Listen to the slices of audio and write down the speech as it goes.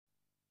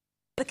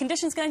the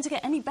conditions going to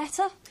get any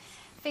better?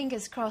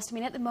 Fingers crossed. I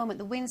mean, at the moment,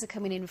 the winds are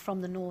coming in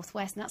from the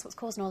northwest, and that's what's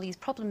causing all these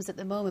problems at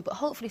the moment. But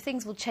hopefully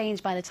things will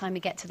change by the time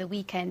we get to the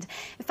weekend.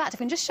 In fact, if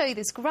I can just show you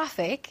this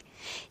graphic,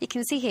 you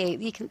can see here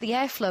the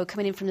airflow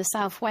coming in from the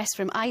southwest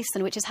from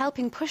Iceland, which is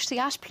helping push the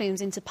ash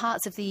plumes into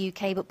parts of the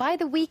UK. But by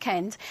the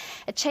weekend,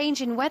 a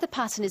change in weather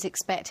pattern is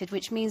expected,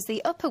 which means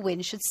the upper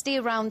wind should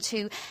steer around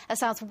to a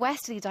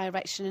southwesterly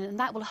direction, and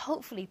that will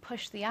hopefully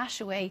push the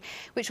ash away,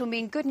 which will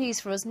mean good news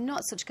for us,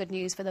 not such good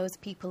news for those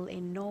people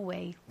in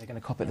Norway. They're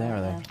going to cop it there,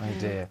 are they? Oh,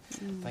 dear.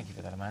 Thank you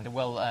for that, Amanda.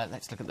 Well,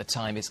 let's look at the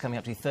time. It's coming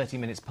up to 30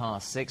 minutes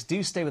past 6.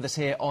 Do stay with us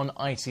here on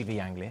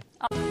ITV Anglia.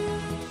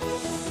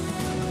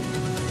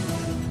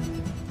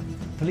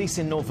 Police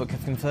in Norfolk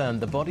have confirmed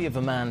the body of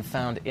a man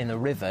found in a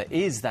river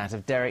is that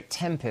of Derek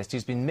Tempest,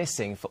 who's been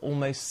missing for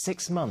almost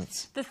 6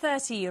 months. The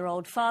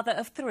 30-year-old father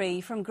of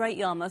 3 from Great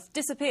Yarmouth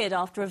disappeared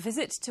after a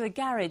visit to a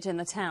garage in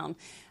the town.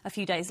 A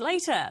few days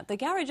later, the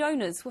garage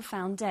owners were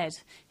found dead.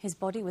 His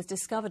body was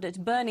discovered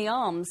at Burney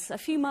Arms, a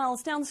few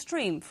miles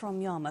downstream from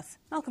Yarmouth.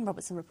 Malcolm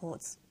Robertson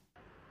reports.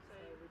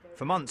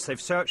 For months,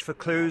 they've searched for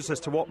clues as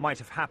to what might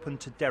have happened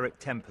to Derek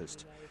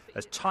Tempest.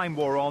 As time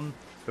wore on,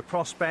 the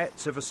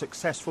prospects of a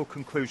successful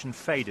conclusion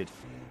faded.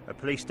 A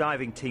police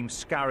diving team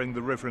scouring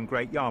the river in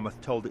Great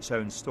Yarmouth told its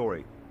own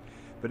story.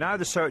 But now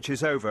the search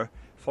is over,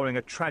 following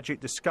a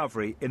tragic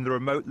discovery in the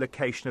remote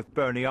location of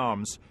Burney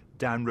Arms,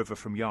 downriver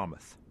from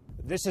Yarmouth.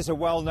 This is a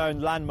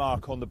well-known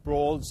landmark on the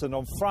Broads, and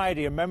on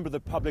Friday a member of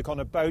the public on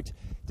a boat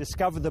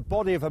discovered the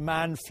body of a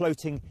man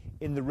floating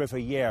in the River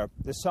Yare.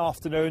 This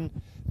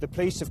afternoon, the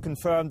police have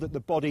confirmed that the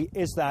body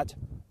is that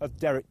of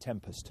Derek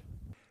Tempest.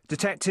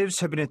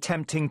 Detectives have been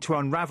attempting to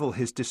unravel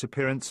his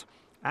disappearance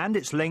and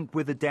its link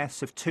with the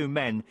deaths of 2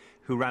 men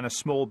who ran a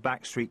small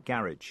backstreet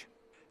garage.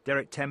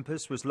 Derek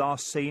Tempest was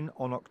last seen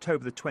on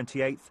October the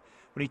 28th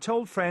when he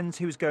told friends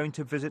he was going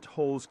to visit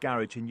Hall's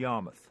garage in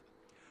Yarmouth.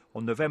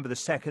 On November the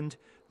 2nd,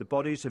 the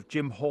bodies of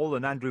Jim Hall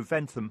and Andrew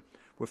Ventham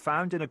were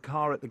found in a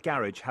car at the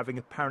garage, having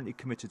apparently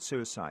committed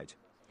suicide.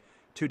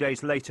 2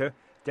 days later,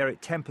 Derek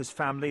Tempest's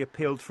family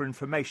appealed for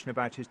information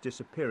about his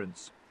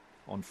disappearance.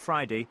 On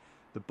Friday,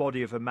 the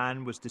body of a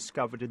man was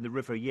discovered in the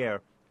River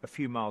Yare, a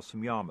few miles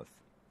from Yarmouth.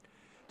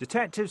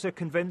 Detectives are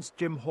convinced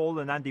Jim Hall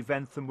and Andy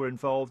Ventham were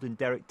involved in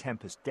Derek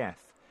Tempest's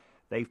death.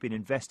 They've been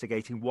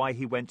investigating why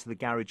he went to the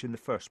garage in the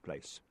first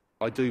place.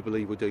 I do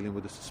believe we're dealing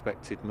with a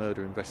suspected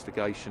murder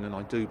investigation, and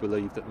I do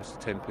believe that Mr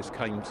Tempest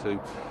came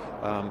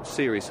to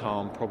serious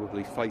harm,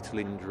 probably fatal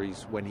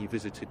injuries, when he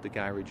visited the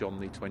garage on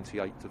the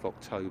 28th of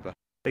October.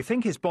 They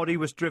think his body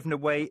was driven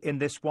away in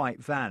this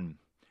white van.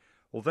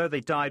 Although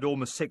they died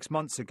almost 6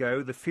 months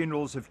ago, the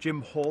funerals of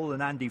Jim Hall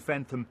and Andy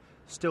Ventham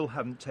still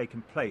haven't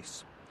taken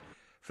place.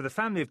 For the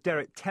family of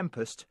Derek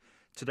Tempest,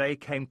 today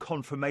came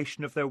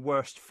confirmation of their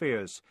worst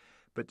fears,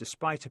 but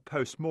despite a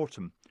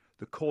post-mortem,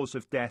 the cause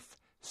of death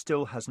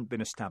still hasn't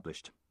been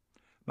established.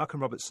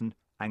 Malcolm Robertson,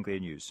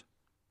 Anglia News.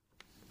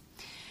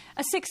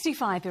 A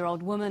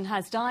 65-year-old woman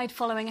has died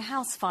following a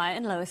house fire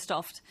in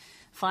Lowestoft.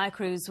 Fire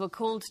crews were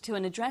called to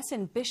an address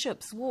in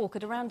Bishop's Walk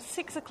at around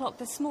 6 o'clock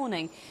this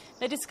morning.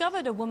 They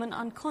discovered a woman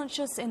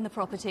unconscious in the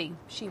property.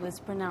 She was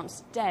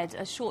pronounced dead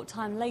a short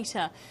time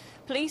later.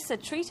 Police are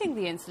treating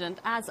the incident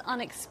as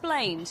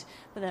unexplained,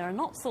 but there are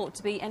not thought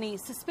to be any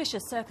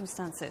suspicious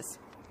circumstances.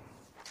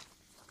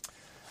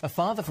 A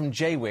father from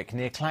Jaywick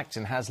near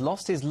Clacton has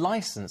lost his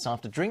licence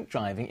after drink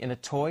driving in a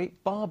toy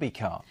Barbie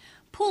car.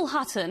 Paul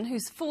Hutton,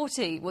 who's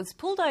 40, was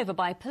pulled over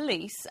by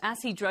police as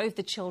he drove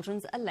the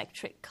children's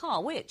electric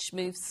car, which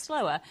moves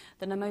slower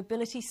than a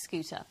mobility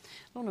scooter.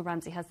 Lorna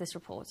Ramsey has this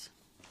report.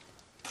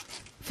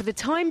 For the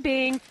time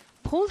being,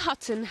 Paul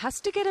Hutton has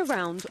to get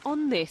around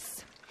on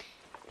this.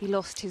 He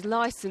lost his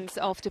licence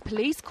after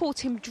police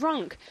caught him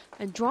drunk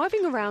and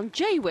driving around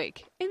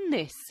Jaywick in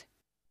this.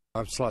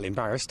 I'm slightly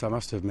embarrassed, I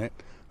must admit.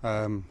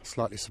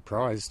 Slightly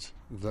surprised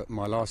that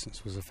my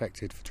licence was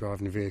affected for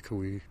driving a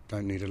vehicle you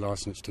don't need a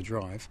licence to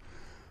drive.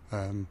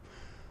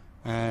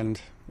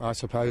 And I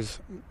suppose,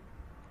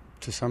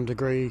 to some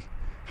degree,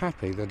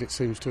 happy that it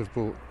seems to have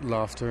brought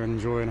laughter and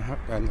joy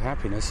and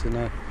happiness in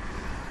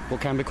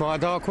what can be quite a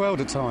dark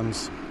world at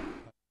times.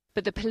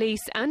 But the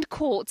police and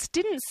courts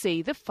didn't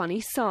see the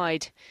funny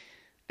side.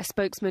 A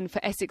spokesman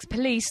for Essex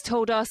Police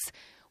told us,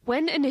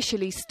 when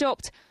initially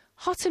stopped,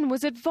 Hutton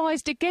was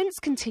advised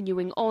against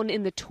continuing on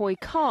in the toy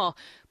car,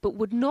 but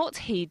would not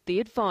heed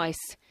the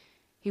advice.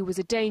 He was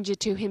a danger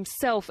to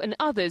himself and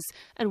others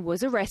and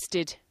was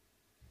arrested.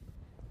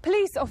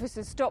 Police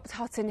officers stopped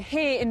Hutton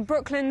here in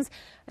Brooklands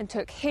and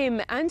took him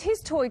and his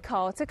toy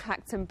car to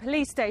Clacton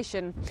Police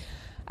Station.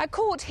 At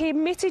court, he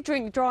admitted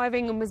drink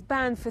driving and was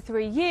banned for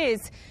 3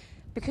 years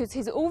because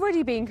he's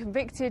already been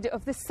convicted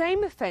of the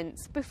same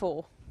offence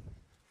before.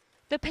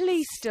 The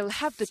police still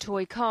have the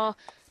toy car,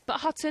 but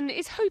Hutton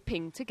is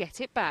hoping to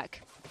get it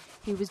back.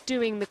 He was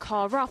doing the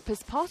car up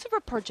as part of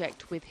a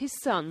project with his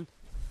son.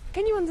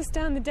 Can you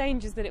understand the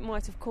dangers that it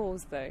might have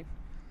caused, though?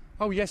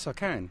 Oh, yes, I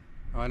can.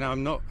 I know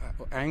I'm not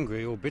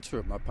angry or bitter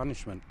at my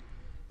punishment.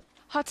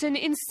 Hutton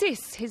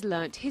insists he's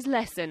learnt his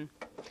lesson.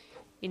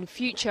 In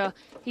future,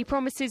 he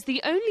promises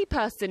the only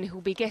person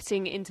who'll be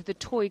getting into the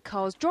toy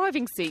car's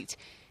driving seat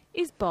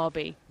is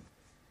Barbie.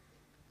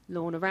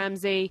 Lorna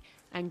Ramsey,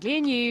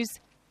 Anglia News,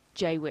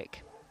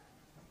 Jaywick.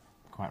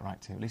 Quite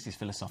right too. At least he's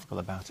philosophical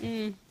about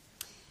it.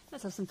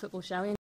 Let's have some football, shall we?